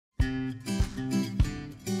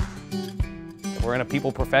We're in a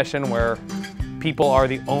people profession where people are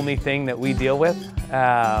the only thing that we deal with,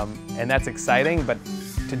 and that's exciting, but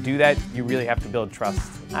to do that, you really have to build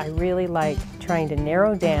trust. I really like trying to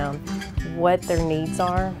narrow down what their needs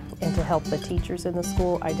are and to help the teachers in the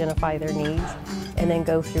school identify their needs and then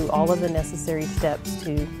go through all of the necessary steps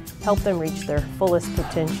to help them reach their fullest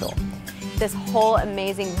potential. This whole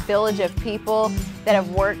amazing village of people that have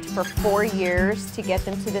worked for 4 years to get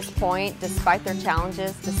them to this point, despite their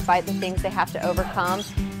challenges, despite the things they have to overcome,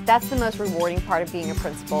 that's the most rewarding part of being a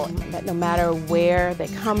principal. That no matter where they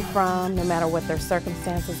come from, no matter what their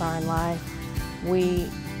circumstances are in life, we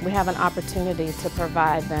have an opportunity to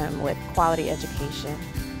provide them with quality education.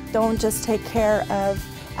 Don't just take care of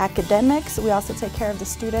academics, we also take care of the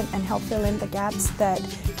student and help fill in the gaps that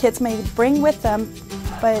kids may bring with them.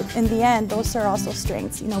 But in the end, those are also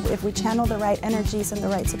strengths. You know, if we channel the right energies and the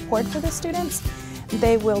right support for the students,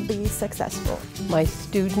 they will be successful. My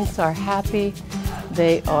students are happy,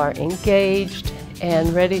 they are engaged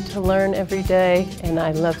and ready to learn every day, and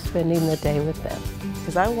I love spending the day with them.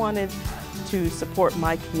 Because I wanted to support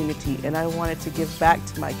my community and I wanted to give back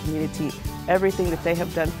to my community everything that they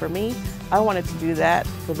have done for me. I wanted to do that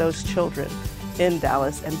for those children in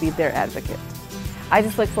Dallas and be their advocate. I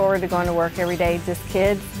just look forward to going to work every day, just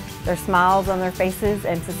kids, their smiles on their faces,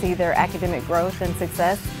 and to see their academic growth and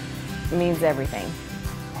success means everything.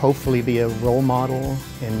 Hopefully be a role model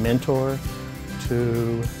and mentor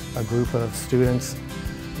to a group of students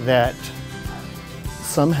that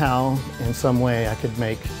somehow, in some way, I could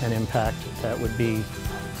make an impact that would be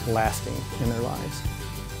lasting in their lives.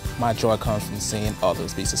 My joy comes from seeing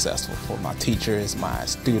others be successful, for my teachers, my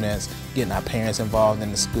students, getting our parents involved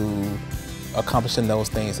in the school, accomplishing those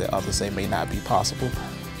things that others say may not be possible.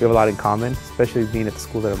 We have a lot in common, especially being at the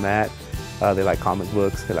school that I'm at. They like comic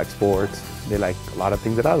books, they like sports, they like a lot of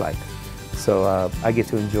things that I like. So I get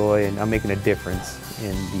to enjoy, and I'm making a difference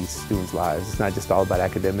in these students' lives. It's not just all about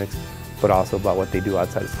academics, but also about what they do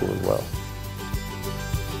outside of school as well.